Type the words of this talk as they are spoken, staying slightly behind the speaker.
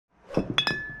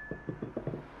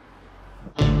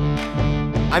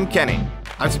I'm Kenny.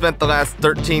 I've spent the last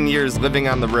 13 years living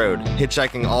on the road,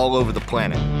 hitchhiking all over the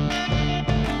planet.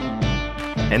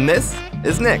 And this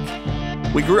is Nick.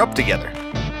 We grew up together.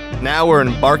 Now we're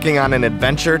embarking on an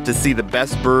adventure to see the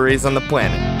best breweries on the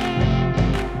planet.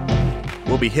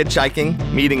 We'll be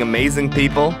hitchhiking, meeting amazing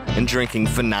people, and drinking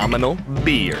phenomenal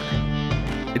beer.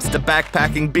 It's the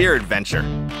backpacking beer adventure.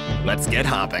 Let's get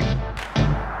hopping.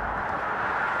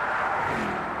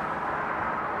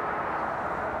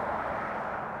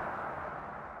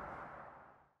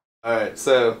 Alright,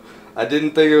 so I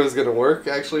didn't think it was going to work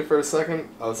actually for a second.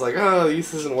 I was like, oh, the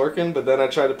yeast isn't working, but then I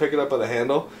tried to pick it up with a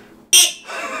handle.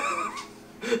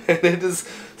 And it is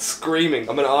screaming.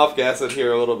 I'm going to off-gas it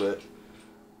here a little bit.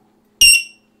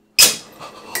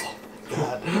 Oh,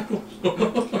 God.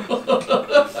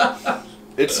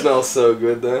 It smells so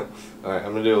good though. Alright,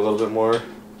 I'm going to do a little bit more.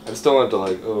 I just don't want it to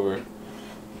like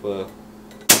overflow.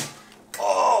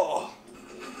 Oh!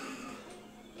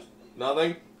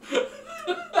 Nothing?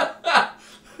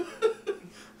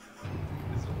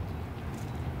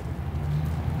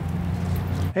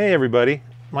 Hey everybody,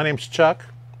 my name's Chuck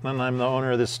and I'm the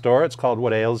owner of this store. It's called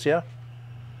What Ails Ya.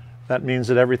 That means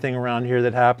that everything around here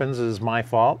that happens is my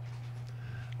fault.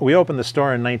 We opened the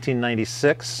store in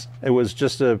 1996. It was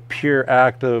just a pure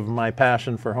act of my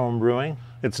passion for home brewing.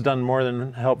 It's done more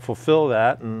than help fulfill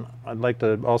that, and I'd like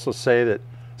to also say that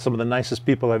some of the nicest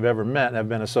people I've ever met have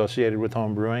been associated with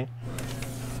home brewing.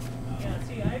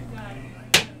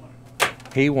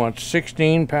 He wants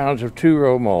 16 pounds of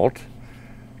two-row malt,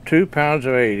 2 pounds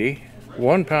of 80,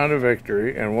 1 pound of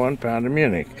Victory, and 1 pound of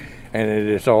Munich. And it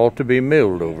is all to be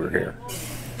milled over here.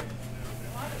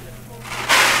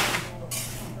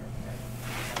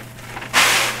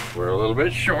 We're a little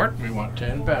bit short. We want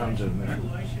 10 pounds in there.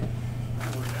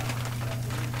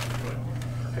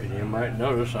 And you might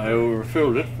notice I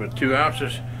overfilled it with 2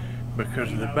 ounces because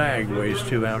the bag weighs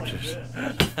 2 ounces.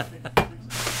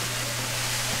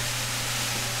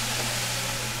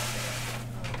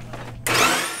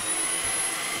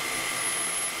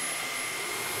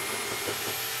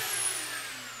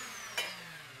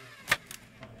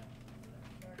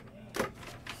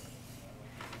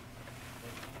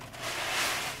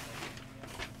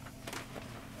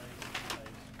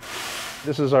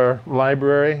 This is our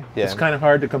library. Yeah. It's kind of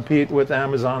hard to compete with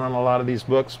Amazon on a lot of these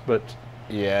books, but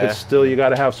Yeah. it's still, you got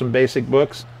to have some basic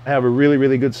books. I have a really,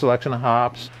 really good selection of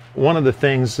hops. One of the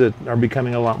things that are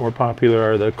becoming a lot more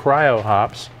popular are the cryo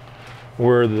hops,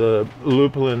 where the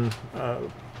lupulin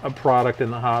a product in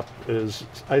the hop is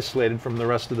isolated from the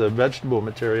rest of the vegetable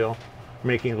material,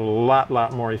 making it a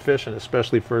lot more efficient,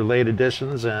 especially for late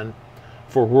additions and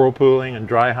for whirlpooling and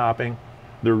dry hopping.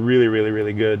 They're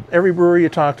really good. Every brewery you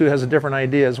talk to has a different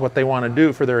idea as what they want to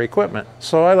do for their equipment.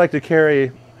 So I like to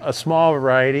carry a small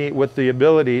variety with the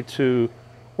ability to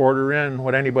order in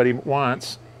what anybody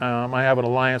wants. I have an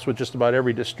alliance with just about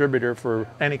every distributor for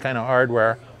any kind of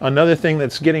hardware. Another thing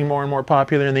that's getting more and more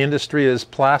popular in the industry is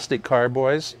plastic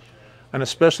carboys, and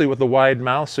especially with the wide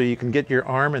mouth so you can get your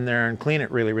arm in there and clean it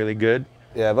really good.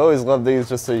 Yeah, I've always loved these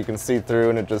just so you can see through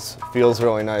and it just feels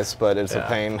really nice, but it's a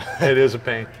pain. It is a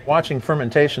pain. Watching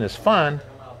fermentation is fun.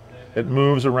 It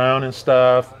moves around and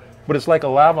stuff, but it's like a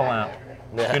lava lamp.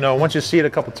 Yeah. You know, once you see it a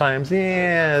couple times,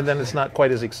 then it's not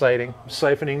quite as exciting.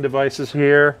 Siphoning devices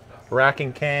here,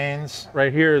 racking canes.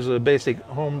 Right here is a basic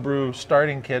homebrew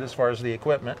starting kit as far as the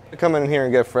equipment. You come in here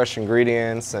and get fresh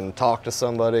ingredients and talk to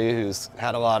somebody who's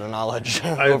had a lot of knowledge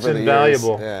over the years. It's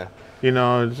invaluable. Yeah. You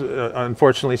know,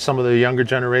 unfortunately, some of the younger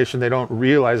generation, they don't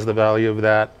realize the value of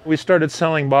that. We started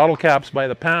selling bottle caps by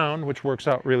the pound, which works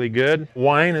out really good.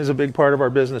 Wine is a big part of our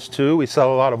business too. We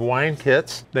sell a lot of wine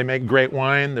kits. They make great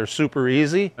wine. They're super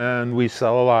easy, and we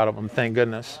sell a lot of them, thank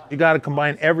goodness. You got to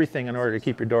combine everything in order to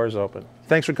keep your doors open.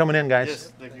 Thanks for coming in, guys.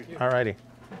 Yes, thank you. All righty.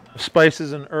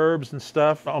 Spices and herbs and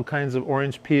stuff, all kinds of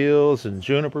orange peels and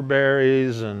juniper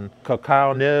berries and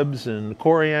cacao nibs and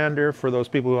coriander for those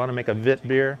people who want to make a vit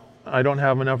beer. I don't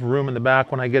have enough room in the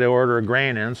back when I get to order a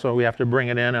grain in, so we have to bring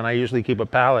it in, and I usually keep a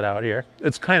pallet out here.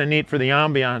 It's kind of neat for the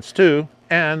ambiance too,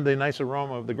 and the nice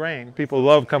aroma of the grain. People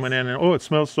love coming in and, oh, it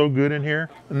smells so good in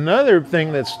here. Another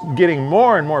thing that's getting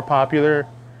more and more popular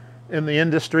in the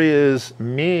industry is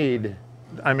mead.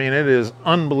 I mean, it is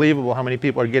unbelievable how many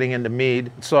people are getting into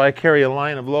mead. So I carry a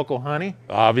line of local honey,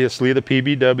 obviously the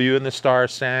PBW and the Star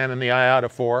San and the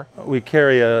IOTA-4. We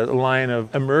carry a line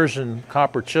of immersion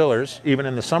copper chillers. Even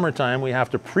in the summertime, we have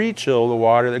to pre-chill the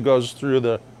water that goes through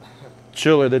the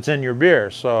chiller that's in your beer.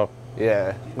 So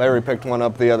Yeah, Larry picked one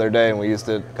up the other day and we used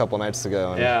it a couple nights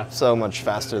ago. And yeah. So much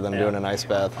faster than doing an ice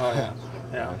bath. Oh yeah.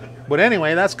 Yeah. But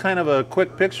anyway, that's kind of a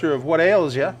quick picture of what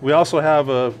ails you. We also have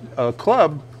a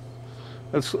club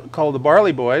It's called the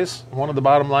Barley Boys. One of the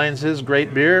bottom lines is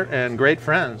great beer and great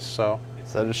friends. So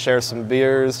just share some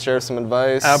beers, share some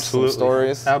advice, absolutely, some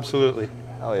stories. Absolutely.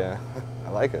 Hell yeah, I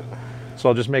like it. So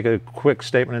I'll just make a quick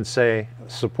statement and say,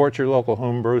 support your local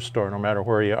homebrew store no matter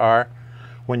where you are.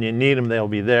 When you need them, they'll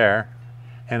be there.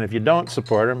 And if you don't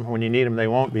support them, when you need them, they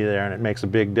won't be there, and it makes a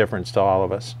big difference to all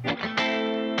of us.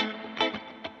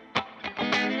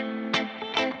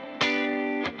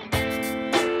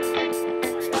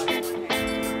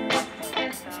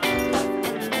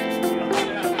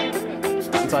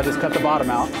 So I just cut the bottom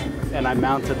out, and I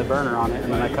mounted the burner on it,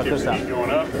 and then I cut this out.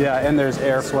 Going up? Yeah, and there's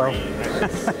airflow.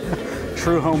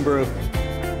 True homebrew.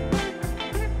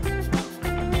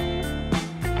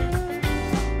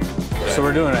 So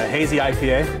we're doing a hazy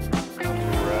IPA.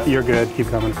 You're good. Keep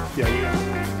coming. Yeah, you got it.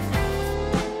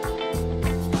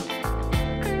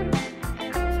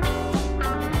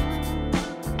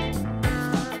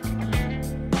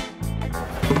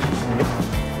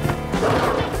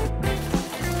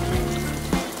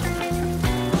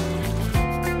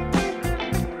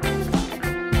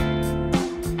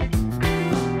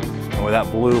 Where that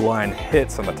blue line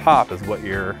hits on the top is what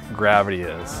your gravity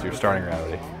is, your starting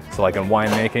gravity. So like in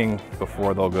winemaking,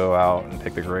 before they'll go out and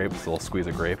pick the grapes, they'll squeeze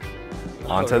a grape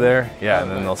onto there. Yeah,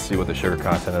 and then they'll see what the sugar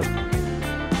content is.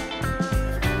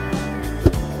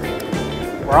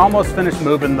 We're almost finished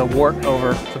moving the wort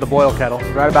over to the boil kettle.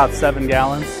 Right about 7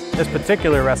 gallons. This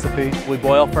particular recipe, we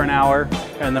boil for an hour,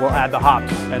 and then we'll add the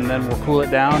hops, and then we'll cool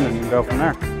it down and go from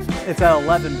there. It's at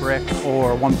 11 bricks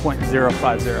or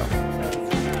 1.050.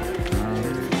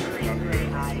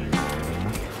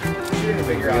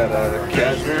 We got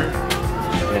Cashmere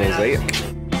and Isaiah.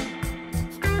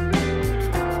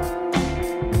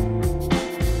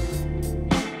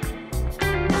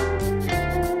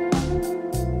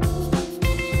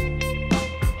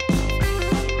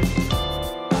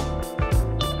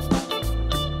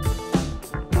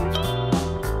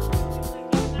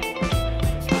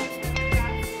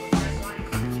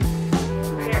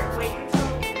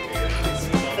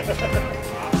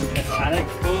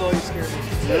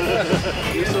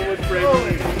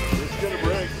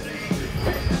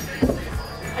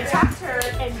 I tapped her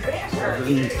and bit her.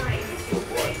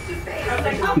 I was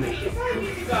like, okay,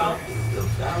 go.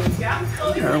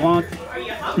 Airlock.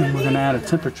 And we're gonna add a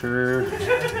temperature.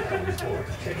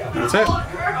 That's it.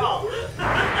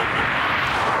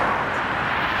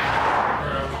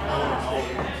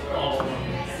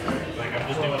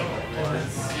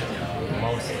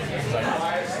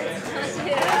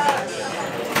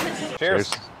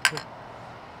 Cheers.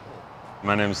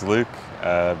 My name's Luke.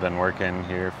 I've been working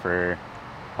here for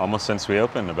almost since we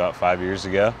opened, about 5 years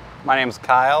ago. My name's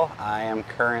Kyle. I am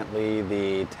currently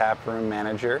the tap room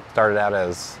manager. Started out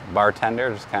as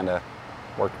bartender, just kind of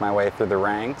worked my way through the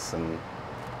ranks, and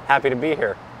happy to be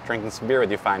here, drinking some beer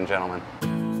with you fine gentlemen.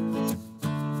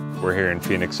 We're here in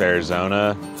Phoenix,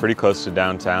 Arizona, pretty close to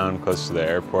downtown, close to the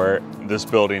airport. This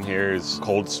building here is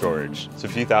cold storage. It's a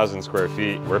few thousand square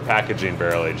feet. We're packaging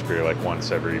barrel-aged beer like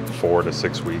once every 4 to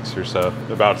 6 weeks or so.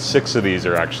 About 6 of these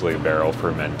are actually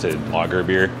barrel-fermented lager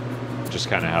beer, just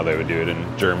kind of how they would do it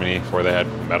in Germany before they had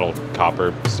metal,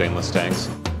 copper, stainless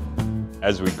tanks.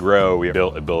 As we grow, we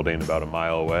built a building about a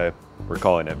mile away. We're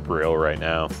calling it Brill right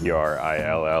now,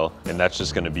 B-R-I-L-L, and that's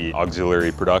just gonna be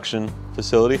auxiliary production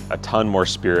facility. A ton more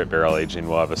spirit barrel aging.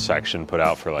 We'll have a section put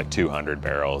out for like 200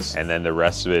 barrels, and then the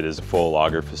rest of it is a full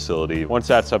lager facility. Once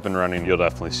that's up and running, you'll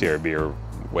definitely see our beer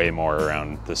way more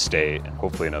around the state, and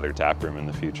hopefully another tap room in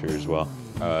the future as well.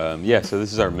 Yeah, so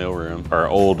this is our mill room. Our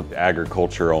old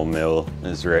agricultural mill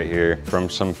is right here from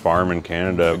some farm in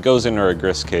Canada. It goes into our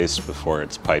grist case before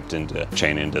it's piped into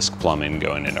chain and disc plumbing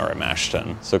going into our mash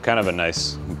tun. So kind of a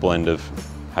nice blend of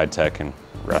high tech and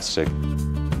rustic.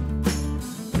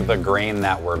 The grain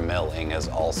that we're milling is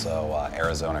also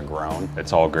Arizona grown.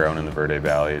 It's all grown in the Verde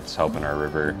Valley. It's helping our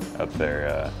river up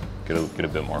there get a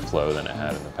bit more flow than it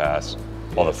had in the past.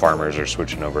 All the farmers are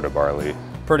switching over to barley.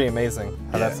 Pretty amazing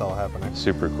how that's all happening.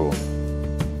 Super cool.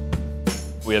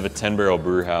 We have a 10-barrel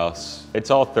brew house.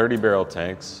 It's all 30-barrel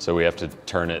tanks, so we have to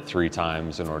turn it 3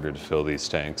 times in order to fill these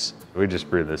tanks. We just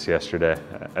brewed this yesterday.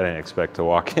 I didn't expect to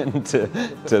walk into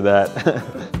that.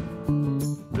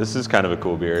 This is kind of a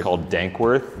cool beer called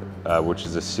Dankworth, which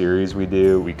is a series we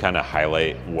do. We kind of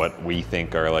highlight what we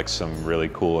think are like some really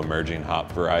cool emerging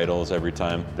hop varietals every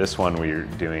time. This one we're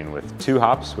doing with 2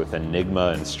 hops, with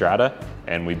Enigma and Strata,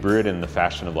 and we brew it in the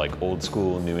fashion of like old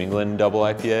school New England double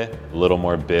IPA. A little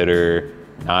more bitter,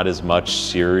 not as much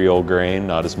cereal grain,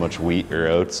 not as much wheat or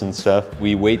oats and stuff.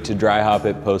 We wait to dry hop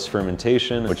it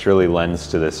post-fermentation, which really lends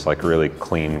to this like really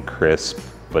clean, crisp,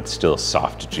 but still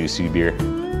soft, juicy beer.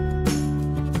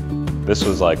 This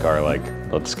was like our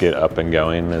let's get up and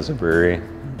going as a brewery,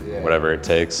 whatever it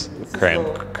takes.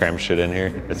 Cram shit in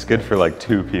here. It's good for like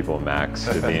 2 people max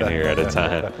to be in here at a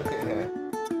time.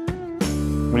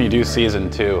 When you do season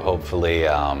 2, hopefully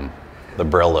the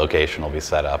Brill location will be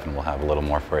set up and we'll have a little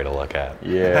more for you to look at.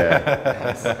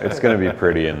 Yeah, it's gonna be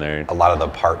pretty in there. A lot of the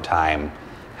part-time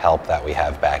help that we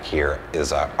have back here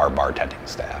is our bartending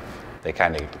staff. They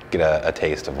kind of get a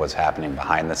taste of what's happening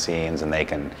behind the scenes, and they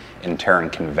can in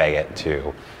turn convey it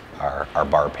to our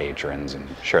bar patrons and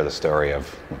share the story of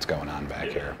what's going on back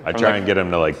here. I try and get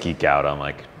them to like geek out on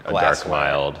like a dark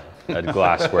mild, a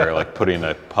glassware, like putting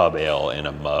a pub ale in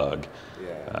a mug.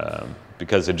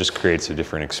 Because it just creates a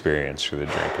different experience for the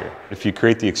drinker. If you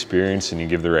create the experience and you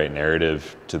give the right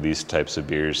narrative to these types of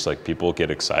beers, like people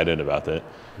get excited about it.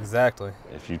 Exactly.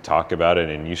 If you talk about it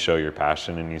and you show your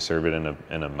passion and you serve it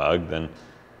in a mug, then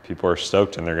people are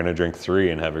stoked and they're gonna drink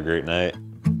 3 and have a great night.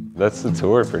 That's the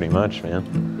tour pretty much,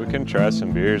 man. We can try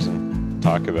some beers and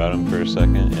talk about them for a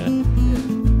second,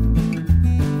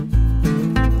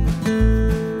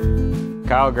 yeah.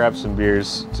 Kyle grabbed some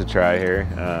beers to try here.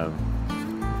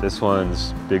 This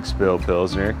one's Big Spill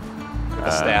Pilsner.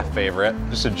 A staff favorite.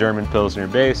 Just a German Pilsner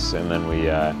base, and then we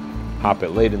hop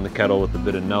it late in the kettle with a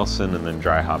bit of Nelson, and then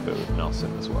dry hop it with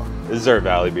Nelson as well. This is our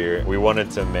Valley beer. We wanted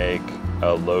to make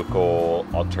a local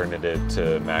alternative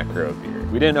to macro beer.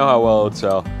 We didn't know how well it would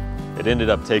sell. It ended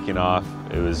up taking off.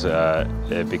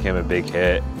 It became a big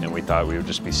hit, and we thought we would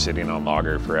just be sitting on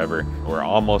lager forever. We're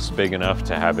almost big enough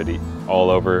to have it all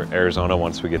over Arizona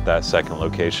once we get that second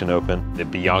location open. The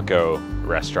Bianco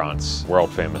restaurants,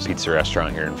 world famous pizza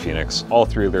restaurant here in Phoenix. All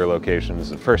 3 of their locations,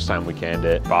 the first time we canned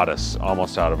it, bought us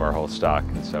almost out of our whole stock.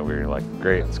 And so we were like,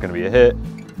 great, it's gonna be a hit.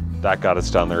 That got us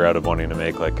down the road of wanting to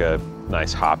make like a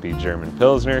nice hoppy German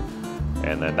Pilsner.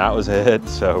 And then that was a hit.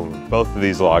 So both of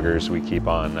these lagers we keep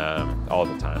on all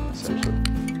the time, essentially.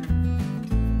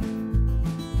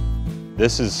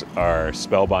 This is our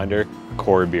Spellbinder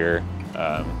core beer,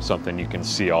 something you can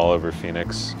see all over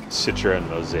Phoenix. Citra and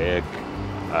Mosaic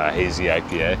hazy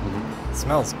IPA. It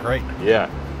smells great. Yeah.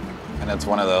 And it's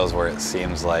one of those where it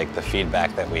seems like the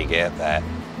feedback that we get that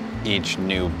each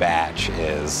new batch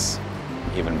is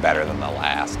even better than the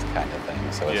last kind of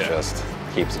thing. So it just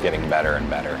keeps getting better and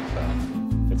better. So.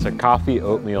 It's a coffee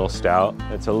oatmeal stout.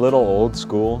 It's a little old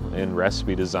school in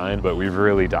recipe design, but we've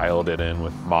really dialed it in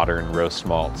with modern roast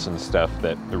malts and stuff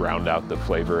that round out the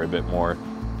flavor a bit more.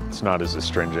 It's not as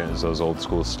astringent as those old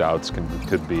school stouts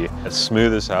could be. It's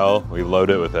smooth as hell. We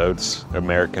load it with oats,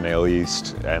 American ale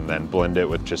yeast, and then blend it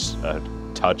with just a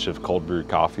touch of cold brew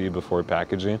coffee before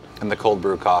packaging. And the cold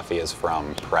brew coffee is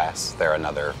from Press. They're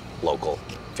another local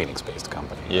Phoenix-based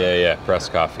company. Yeah, Press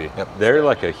Coffee. Yep. They're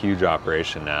like a huge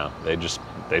operation now. They just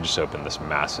opened this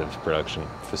massive production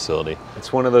facility.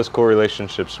 It's one of those cool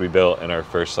relationships we built in our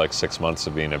first like 6 months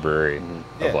of being a brewery,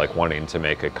 of like wanting to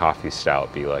make a coffee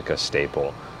stout be like a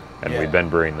staple. And we've been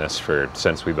brewing this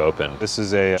since we've opened. This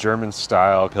is a German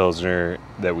style Pilsner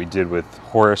that we did with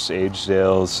Horace aged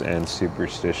ales and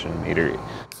Superstition Meadery.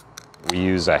 We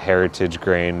use a heritage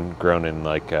grain grown in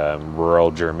like rural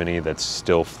Germany that's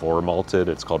still floor malted.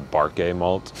 It's called Barke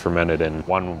malt, fermented in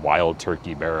 1 wild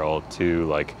turkey barrel, 2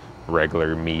 like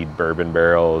regular mead bourbon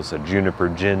barrels, a juniper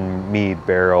gin mead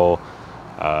barrel,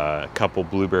 a couple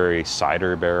blueberry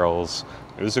cider barrels.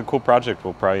 It was a cool project.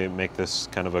 We'll probably make this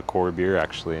kind of a core beer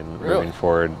actually, and moving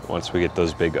forward once we get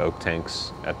those big oak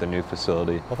tanks at the new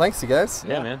facility. Well, thanks you guys.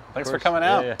 Yeah, man. Thanks for coming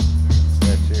out. Yeah,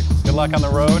 cheers. Good luck on the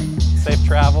road. Safe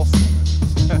travels.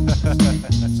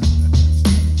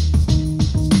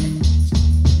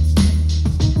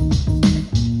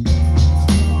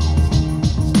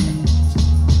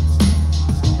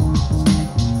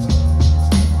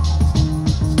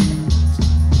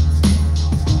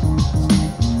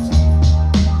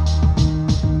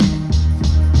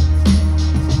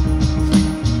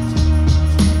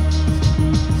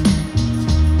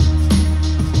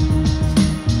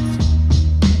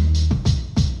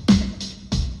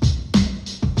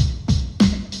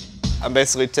 I'm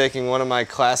basically taking one of my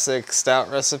classic stout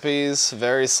recipes,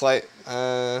 very slight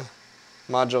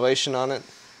modulation on it.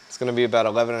 It's going to be about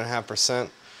 11.5%,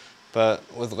 but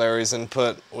with Larry's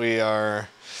input, we are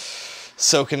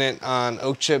soaking it on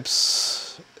oak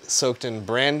chips, soaked in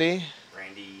brandy.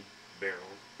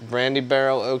 Brandy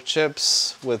barrel oak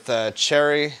chips with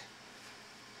cherry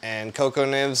and cocoa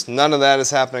nibs. None of that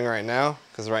is happening right now,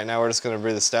 because right now we're just going to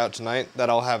brew the stout tonight. That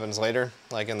all happens later,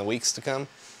 like in the weeks to come.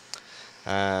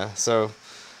 So,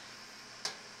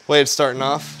 way it's starting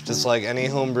off, just like any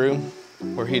home brew,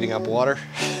 we're heating up water,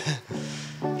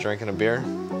 drinking a beer,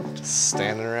 just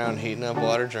standing around heating up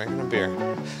water, drinking a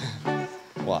beer.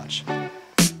 Watch.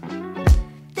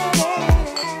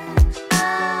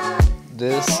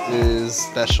 This is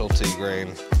specialty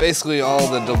grain. Basically all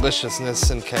the deliciousness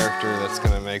and character that's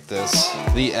gonna make this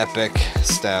the epic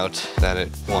stout that it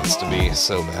wants to be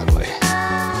so badly.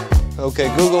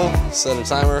 Okay, Google, set a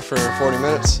timer for 40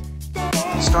 minutes.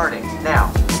 Starting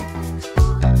now.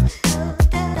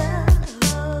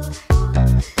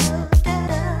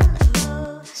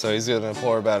 So he's gonna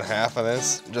pour about half of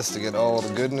this just to get all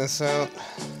the goodness out.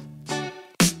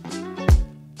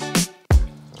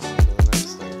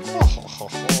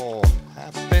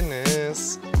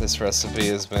 Happiness. This recipe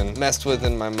has been messed with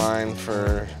in my mind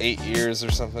for 8 years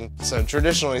or something. So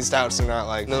traditionally stouts are not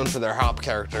like known for their hop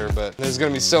character, but there's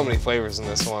gonna be so many flavors in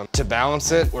this one. To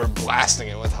balance it, we're blasting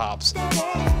it with hops.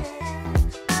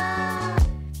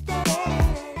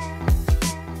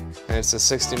 And it's a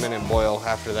 60-minute boil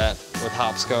after that with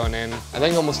hops going in, I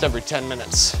think almost every 10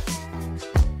 minutes.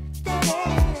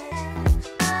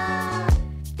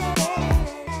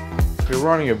 You're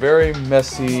running a very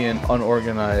messy and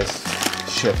unorganized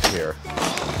ship here.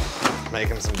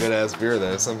 Making some good-ass beer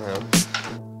though, somehow.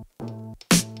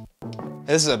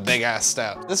 This is a big-ass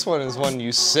stout. This one is one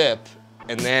you sip,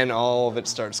 and then all of it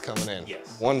starts coming in.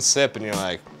 Yes. One sip, and you're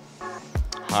like,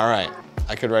 all right,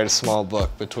 I could write a small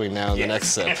book between now and the next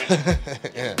sip.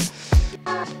 Yeah.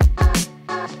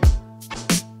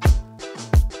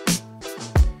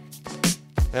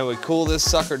 Then we cool this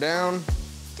sucker down.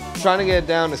 Trying to get it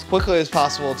down as quickly as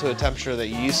possible to a temperature that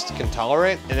yeast can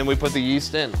tolerate, and then we put the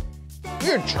yeast in.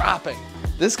 We're dropping.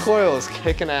 This coil is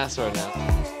kicking ass right now.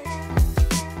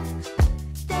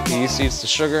 The yeast eats the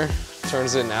sugar,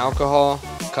 turns it into alcohol,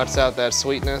 cuts out that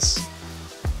sweetness,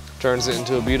 turns it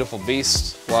into a beautiful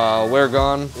beast. While we're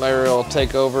gone, Larry will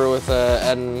take over with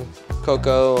adding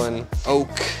cocoa and oak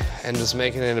and just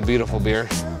making it a beautiful beer.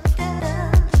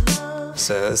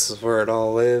 So this is where it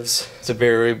all lives. It's a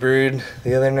beer we brewed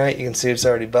the other night. You can see it's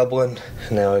already bubbling.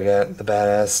 And now we got the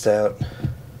badass stout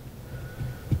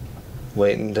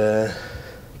waiting to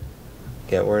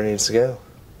get where it needs to go.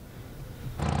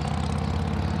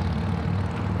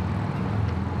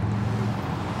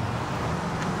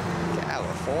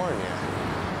 California.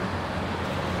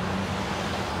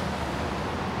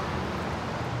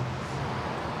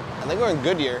 I think we're in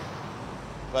Goodyear,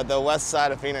 but the west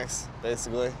side of Phoenix,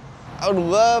 basically. I would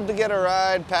love to get a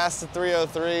ride past the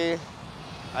 303,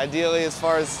 ideally as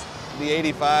far as the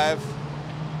 85.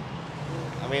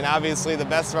 I mean, obviously the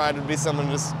best ride would be someone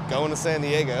just going to San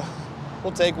Diego.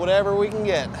 We'll take whatever we can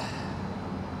get,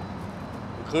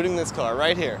 including this car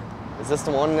right here. Is this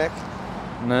the one, Nick?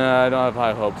 Nah, I don't have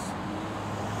high hopes.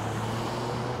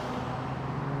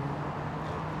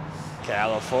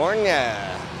 California.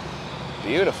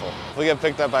 Beautiful. If we get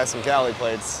picked up by some Cali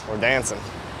plates, we're dancing.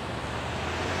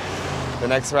 The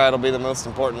next ride will be the most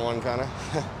important one, kinda.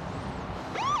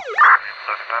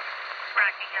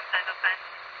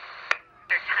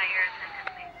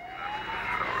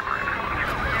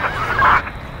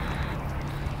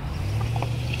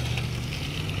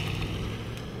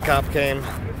 Cop came,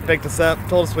 picked us up,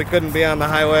 told us we couldn't be on the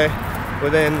highway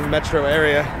within metro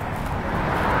area.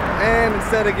 And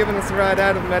instead of giving us a ride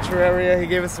out of the metro area, he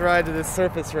gave us a ride to this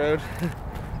surface road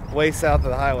way south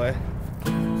of the highway.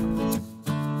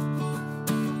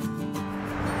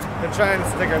 Been trying to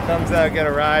stick our thumbs out, get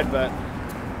a ride, but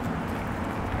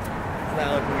it's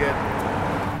not looking good.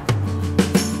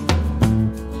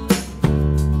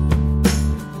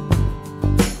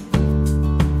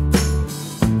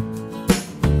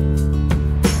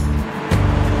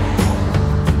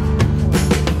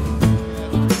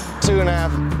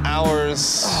 2.5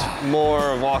 hours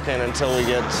more of walking until we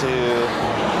get to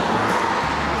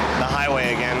the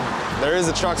highway again. There is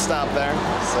a truck stop there,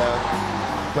 so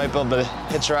might be able to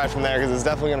hitch a ride from there because it's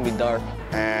definitely going to be dark.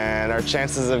 And our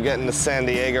chances of getting to San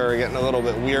Diego are getting a little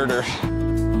bit weirder.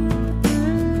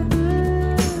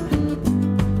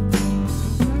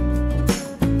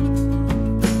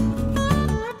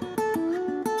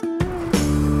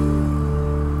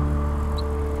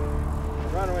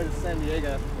 We're on our way to San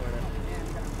Diego.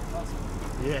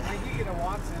 Yeah. I can get a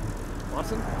Watson.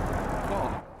 Watson?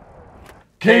 Cool.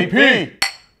 KP!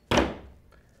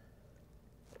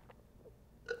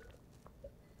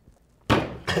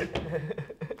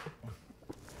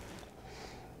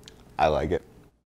 I like it.